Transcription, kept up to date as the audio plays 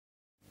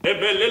Yeah.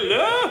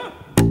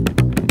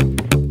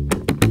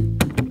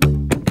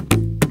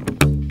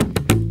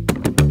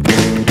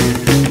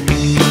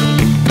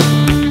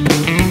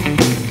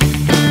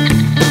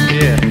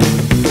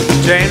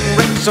 10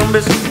 red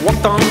zombies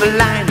walked on the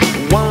line.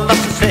 One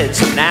lost his head,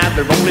 so now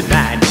they're only 9.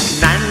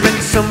 9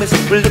 red zombies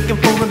were looking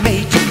for a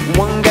mate.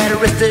 One got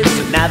arrested,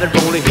 so now they're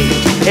only 8.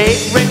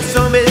 8 red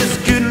zombies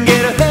couldn't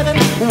get to heaven.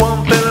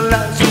 One fell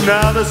alive, so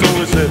now there's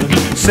only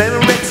 7. 7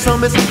 red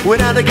zombies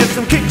went out to get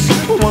some kicks.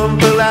 One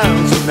fell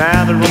out, so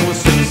now they're only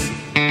 6.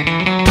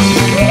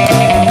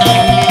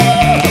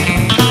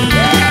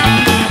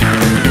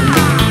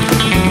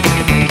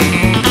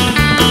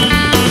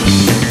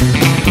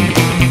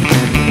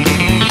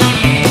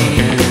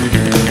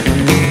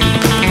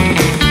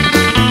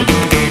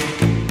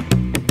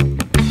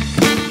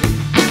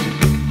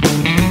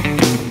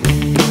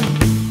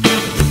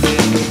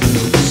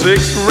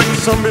 Six red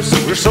zombies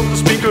were so to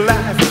speak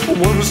alive.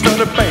 One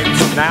started band,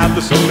 so now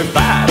there's only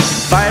 5.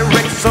 5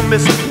 red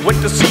zombies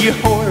went to see a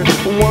whore.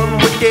 One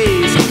were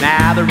gay, so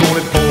now they're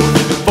only 4.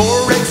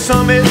 4 red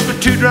zombies were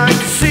too drunk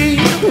to see.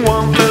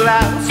 One fell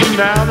out, so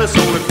now there's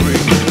only 3.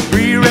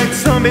 3 red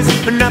zombies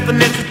with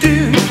nothing else to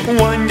do.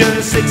 One got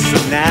a 6, so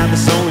now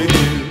there's only 2.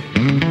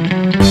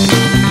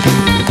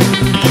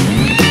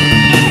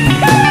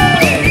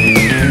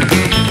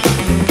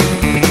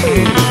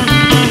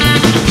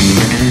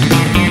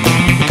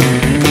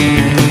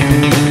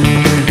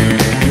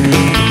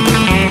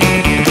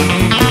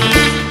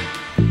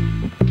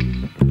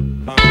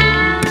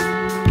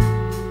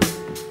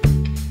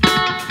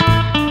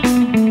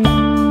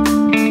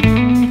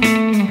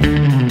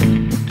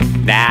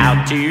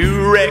 Now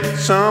 2 red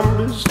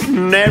zombies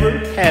never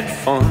had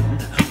fun.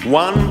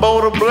 One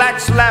bought a black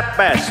slap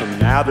bass, so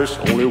now there's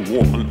only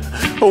 1.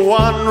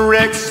 1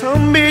 red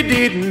zombie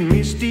didn't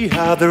miss the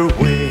other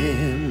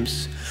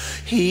wimps.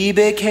 He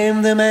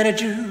became the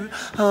manager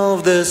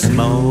of the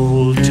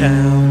small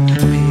town.